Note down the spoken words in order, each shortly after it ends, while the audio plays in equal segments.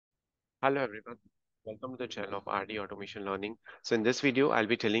Hello everyone. Welcome to the channel of RD Automation Learning. So in this video, I'll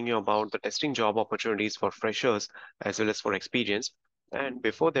be telling you about the testing job opportunities for freshers as well as for experienced. And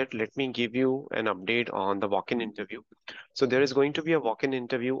before that, let me give you an update on the walk-in interview. So there is going to be a walk-in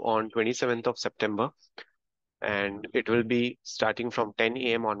interview on 27th of September, and it will be starting from 10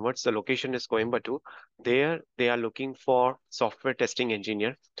 a.m. onwards. The location is Coimbatore. There, they are looking for software testing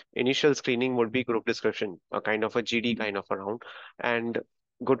engineer. Initial screening would be group description, a kind of a GD kind of a round, and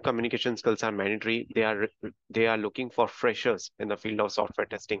good communication skills are mandatory. They are looking for freshers in the field of software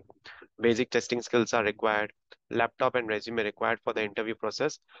testing. Basic testing skills are required. Laptop and resume required for the interview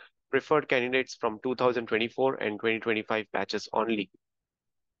process. Preferred candidates from 2024 and 2025 batches only.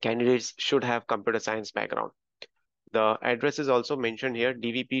 Candidates should have computer science background. The address is also mentioned here,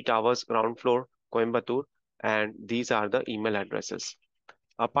 DVP Towers, ground floor, Coimbatore, and these are the email addresses.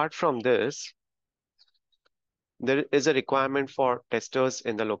 Apart from this, there is a requirement for testers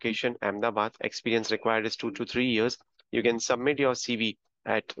in the location Ahmedabad. Experience required is 2 to 3 years. You can submit your CV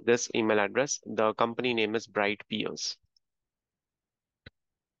at this email address. The company name is Bright Peers.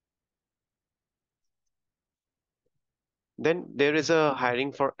 Then there is a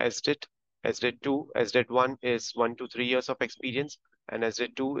hiring for SDIT, SDIT 2. SDIT 1 is 1 to 3 years of experience, and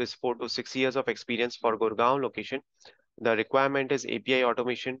SDIT 2 is 4 to 6 years of experience for Gurgaon location. The requirement is API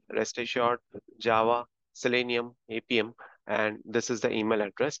automation, rest assured, Java, Selenium, APM, and this is the email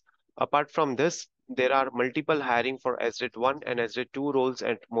address. Apart from this, there are multiple hiring for SDIT 1 and SDIT 2 roles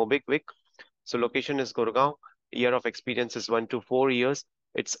at MobiKwik. So location is Gurgaon. Year of experience is 1 to 4 years.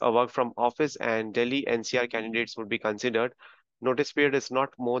 It's a work from office and Delhi NCR candidates would be considered. Notice period is not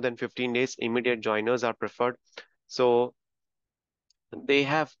more than 15 days. Immediate joiners are preferred. So they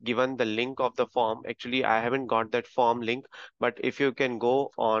have given the link of the form. Actually, I haven't got that form link, but if you can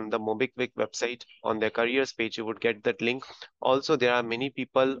go on the MobiKwik website on their careers page, you would get that link. Also, there are many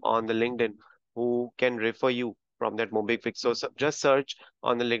people on the LinkedIn who can refer you from that MobiKwik. So just search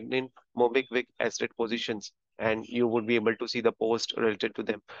on the LinkedIn MobiKwik estate positions, and you would be able to see the post related to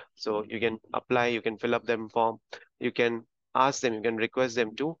them. So you can apply, you can fill up them form, you can ask them, you can request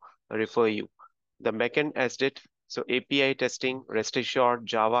them to refer you. The backend estate, so API testing, rest assured,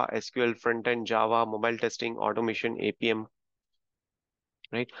 Java, SQL, front-end Java, mobile testing, automation, APM,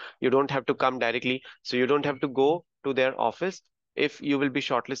 right? You don't have to come directly. So you don't have to go to their office. If you will be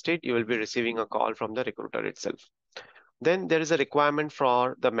shortlisted, you will be receiving a call from the recruiter itself. Then there is a requirement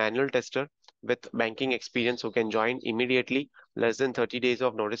for the manual tester with banking experience who can join immediately, less than 30 days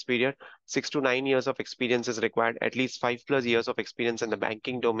of notice period. 6 to 9 years of experience is required, at least 5+ years of experience in the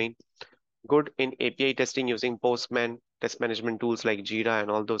banking domain. Good in API testing using Postman, test management tools like Jira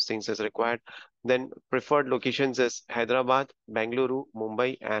and all those things is required. Then preferred locations is Hyderabad, Bangalore,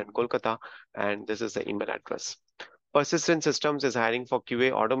 Mumbai, and Kolkata. And this is the email address. Persistent Systems is hiring for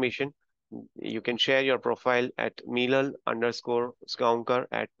QA automation. You can share your profile at milal_skankar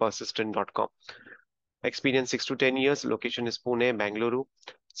at persistent.com. Experience 6 to 10 years. Location is Pune, Bangalore.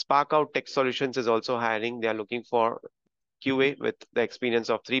 Spark Out Tech Solutions is also hiring. They are looking for QA with the experience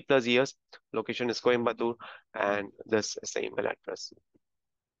of 3+ years. Location is Coimbatore, and this is the email address.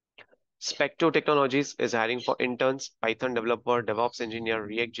 Spectro Technologies is hiring for interns, Python developer, DevOps engineer,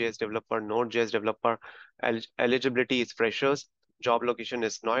 React.js developer, Node.js developer. Eligibility is freshers. Job location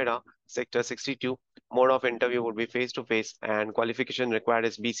is Noida, Sector 62. Mode of interview would be face-to-face, and qualification required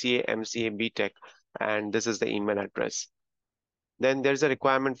is BCA, MCA, BTech, and this is the email address. Then there's a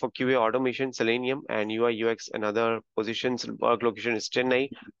requirement for QA automation, Selenium, and UI UX and other positions. Work location is Chennai,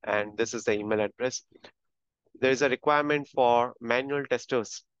 and this is the email address. There is a requirement for manual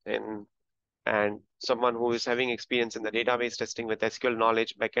testers and someone who is having experience in the database testing with SQL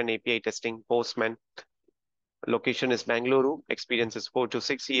knowledge, backend API testing, Postman. Location is Bangalore. Experience is 4 to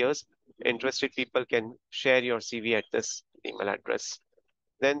 6 years. Interested people can share your CV at this email address.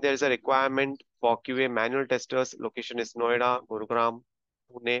 Then there's a requirement for QA manual testers. Location is Noida, Gurugram,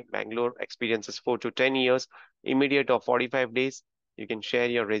 Pune, Bangalore. Experience is 4 to 10 years. Immediate or 45 days. You can share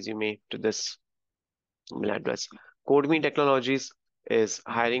your resume to this email address. CodeMe Technologies is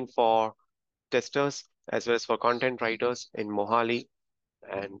hiring for testers as well as for content writers in Mohali.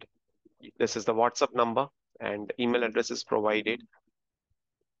 And this is the WhatsApp number and email address is provided.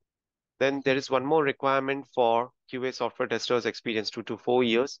 Then there is one more requirement for QA software testers experience 2 to 4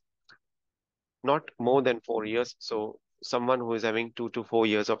 years, not more than 4 years. So someone who is having 2 to 4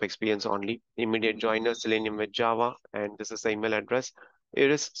 years of experience only. Immediate joiner, Selenium with Java, and this is the email address.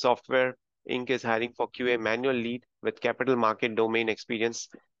 Iris Software Inc. is hiring for QA manual lead with capital market domain experience.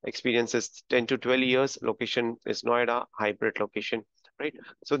 Experience is 10 to 12 years. Location is Noida, hybrid location, right?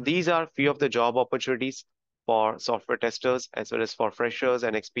 So these are few of the job opportunities. for software testers as well as for freshers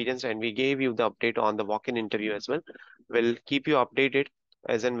and experienced, and we gave you the update on the walk-in interview as well. We'll keep you updated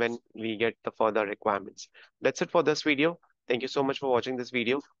as and when we get the further requirements. That's it for this video. Thank you so much for watching this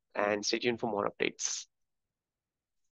video and stay tuned for more updates.